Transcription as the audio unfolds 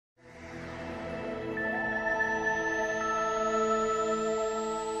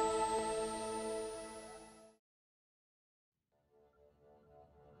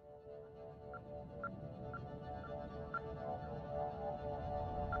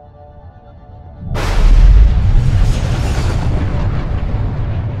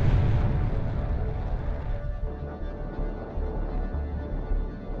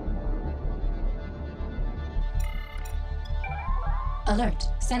Alert.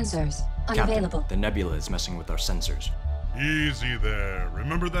 Sensors. Unavailable. Captain, the nebula is messing with our sensors. Easy there.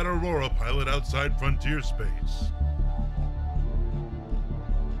 Remember that Aurora pilot outside Frontier Space.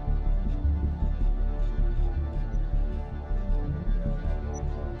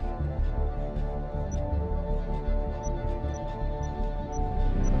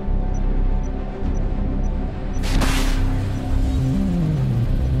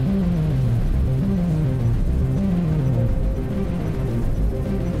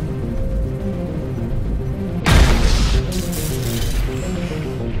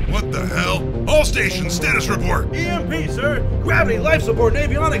 All stations, status report! EMP, sir! Gravity, life support,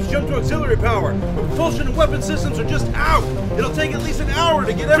 and avionics jump to auxiliary power. Propulsion and weapon systems are just out! It'll take at least an hour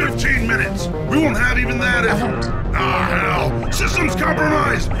to get 15 minutes! We won't have even that if... Ah, hell! Systems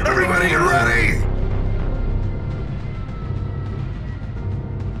compromised! Everybody get ready!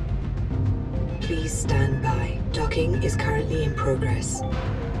 Please stand by. Docking is currently in progress.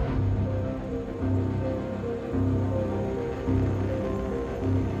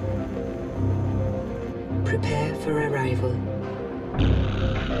 Prepare for arrival.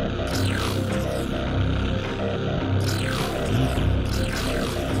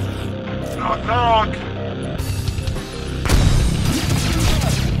 Knock, knock!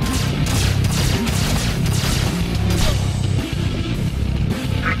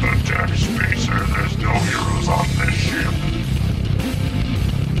 Get the deck, Spacer. There's no heroes on this ship.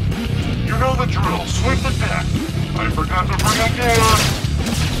 You know the drill. Sweep the deck. I forgot to bring a gear.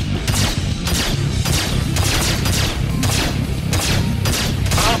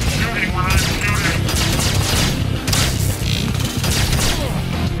 Stop shooting when I'm shooting!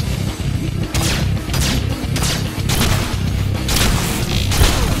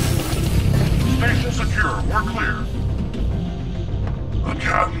 Station secure. We're clear. The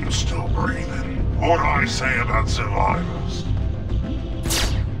captain's still breathing. What do I say about survivors?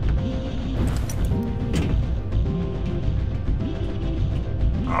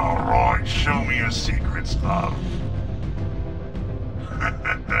 Alright, show me your secrets, love.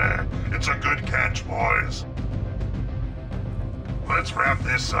 It's a good catch, boys. Let's wrap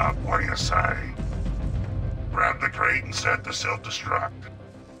this up, what do you say? Grab the crate and set the self-destruct.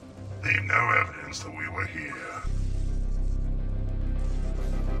 Leave no evidence that we were here.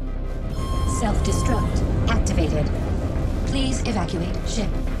 Self-destruct activated. Please evacuate ship.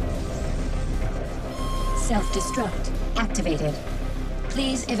 Self-destruct activated.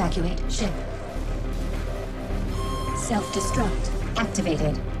 Please evacuate ship. Self-destruct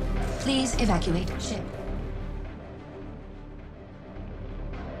activated. Please evacuate ship.